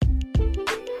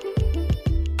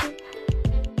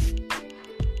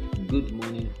Good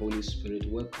morning, Holy Spirit.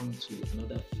 Welcome to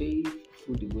another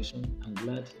faithful devotion. I'm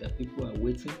glad that people are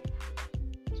waiting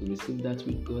to receive that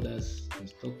which God has in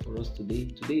stock for us today.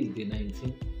 Today is the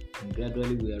 19th, and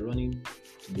gradually we are running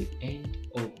to the end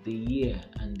of the year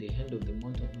and the end of the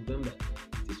month of November.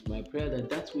 It is my prayer that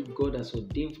that which God has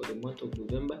ordained for the month of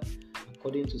November,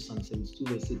 according to Psalm 72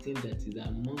 verse 18, that is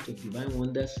a month of divine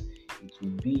wonders, it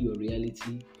will be your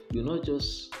reality. You will not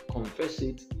just confess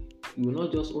it, you will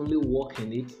not just only walk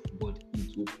in it, but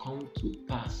it will come to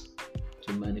pass,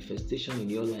 to manifestation in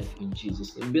your life in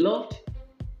Jesus' name. Beloved,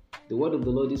 the word of the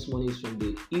Lord this morning is from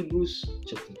the Hebrews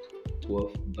chapter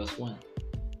 12 verse 1.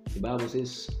 The Bible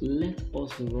says, "Let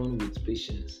us run with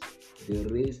patience the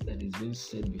race that is being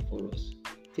set before us."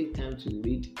 Take time to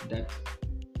read that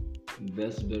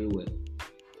verse very well.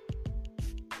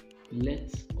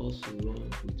 Let us run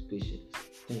with patience.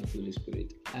 Thank you, Holy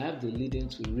Spirit. I have the leading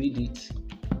to read it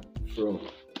from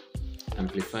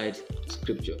Amplified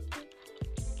Scripture.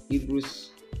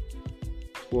 Hebrews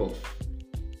 12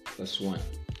 verse 1.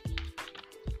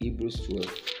 Hebrews 12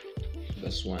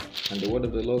 verse 1. And the word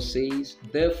of the Lord says,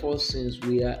 "Therefore, since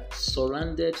we are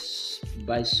surrounded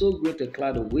by so great a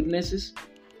cloud of witnesses,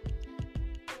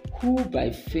 who by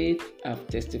faith have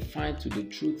testified to the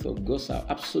truth of God's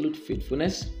absolute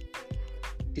faithfulness."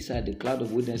 These are the cloud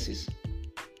of witnesses.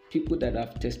 People that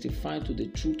have testified to the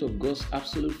truth of God's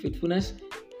absolute faithfulness,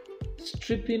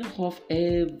 stripping off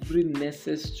every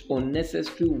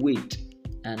unnecessary weight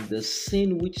and the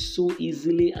sin which so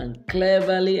easily and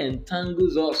cleverly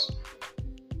entangles us.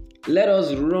 Let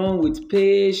us run with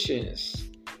patience,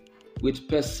 with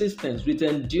persistence, with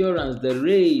endurance, the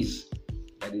race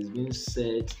that is being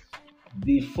set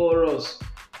before us.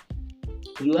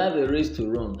 You have a race to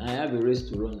run. I have a race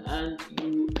to run. And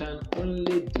you can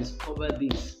only discover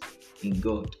this in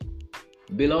God.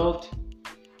 Beloved,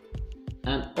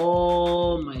 and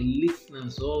all my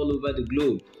listeners all over the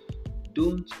globe,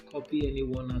 don't copy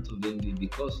anyone out of envy,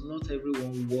 because not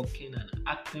everyone walking and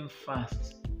acting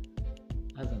fast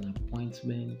has an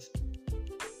appointment.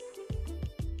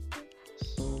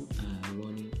 Some are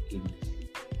running aimlessly.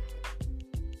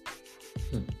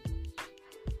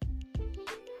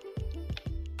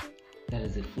 That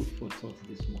is a food for thought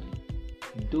this morning.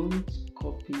 Don't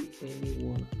copy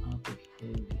anyone out of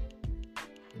envy,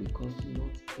 because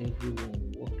not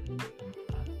everyone walking and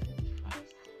acting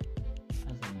fast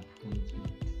has an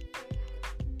appointment.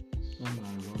 Some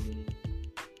are running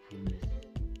aimlessly.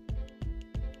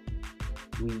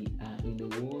 We are in a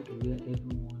world where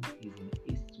everyone is in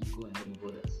haste to go ahead of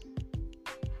others.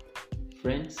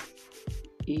 Friends,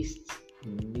 haste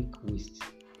make waste.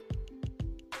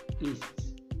 Haste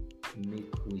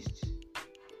make waste.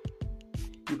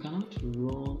 You cannot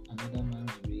run another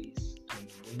man's race and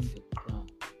win the crown.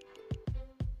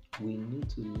 We need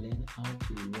to learn how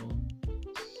to run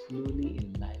slowly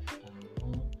in life and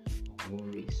run our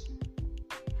own race.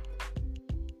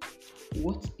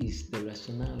 What is the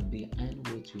rationale behind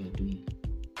what you are doing?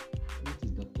 What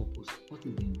is the purpose? What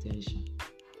is the intention?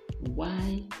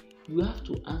 Why? You have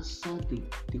to answer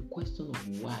the question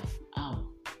of why, how,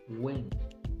 when,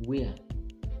 where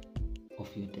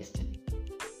of your destiny.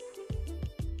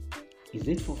 Is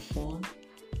it for fun,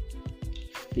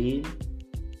 fame,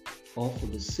 or for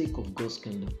the sake of God's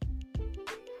kingdom?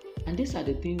 And these are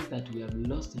the things that we have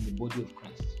lost in the body of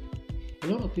Christ. A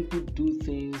lot of people do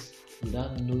things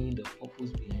without knowing the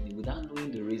purpose behind it, without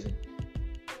knowing the reason.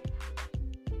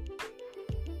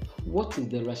 What is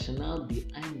the rationale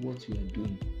behind what you are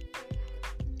doing?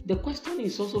 The question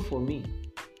is also for me,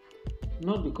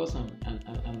 not because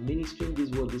I'm ministering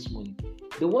this word this morning.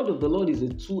 The word of the Lord is a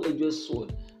two-edged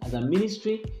sword. As I'm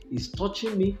ministering, it's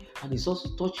touching me, and it's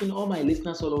also touching all my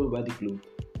listeners all over the globe.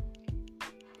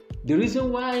 The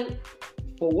reason why,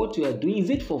 for what you are doing, is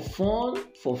it for fun,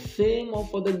 for fame, or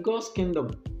for the God's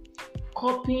kingdom?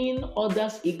 Copying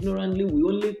others ignorantly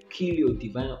will only kill your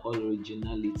divine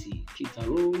originality.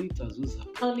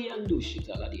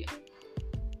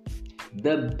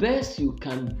 The best you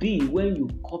can be when you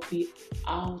copy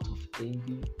out of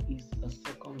envy is a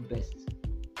second best.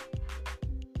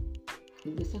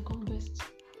 Is the second best.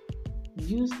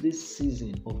 Use this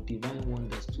season of divine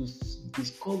wonders to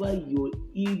discover your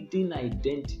hidden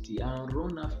identity and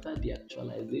run after the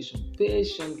actualization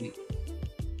patiently.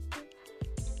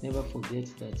 Never forget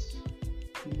that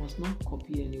you must not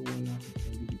copy anyone out of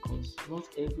envy, because not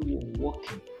everyone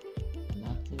walking and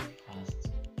acting fast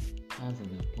has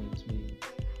an appointment.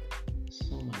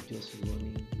 Some are just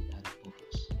running without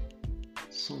purpose.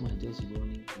 Some are just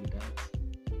running without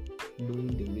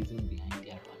knowing the reason behind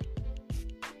their running.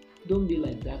 Don't be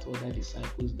like that other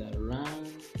disciples that ran,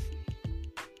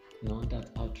 that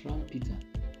outran Peter.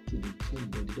 to the tomb,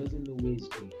 but he doesn't know where he's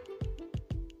going.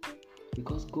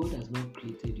 Because God has not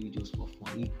created you just for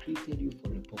fun. He created you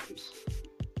for a purpose.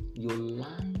 Your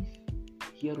life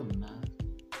here on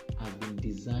earth has been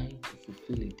designed to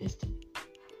fulfill a destiny.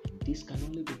 And this can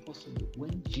only be possible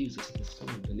when Jesus, the Son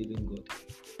of the living God,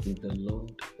 is the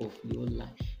Lord of your life.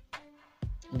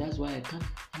 And that's why I can't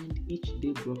end each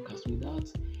day broadcast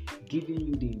without giving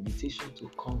you the invitation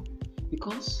to come.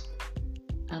 Because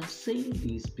I'm saying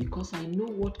this because I know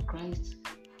what Christ's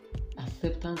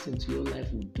acceptance into your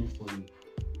life will do for you.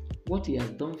 What he has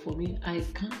done for me, I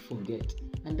can't forget.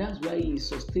 And that's why he is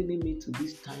sustaining me to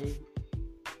this time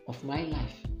of my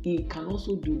life. He can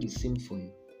also do the same for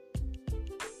you.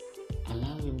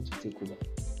 Allow him to take over,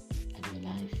 and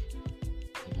your life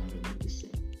will not remain the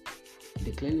same. I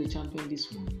declare you a champion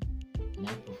this morning, and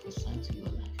I prophesy to your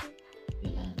life.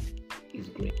 Your land is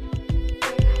great.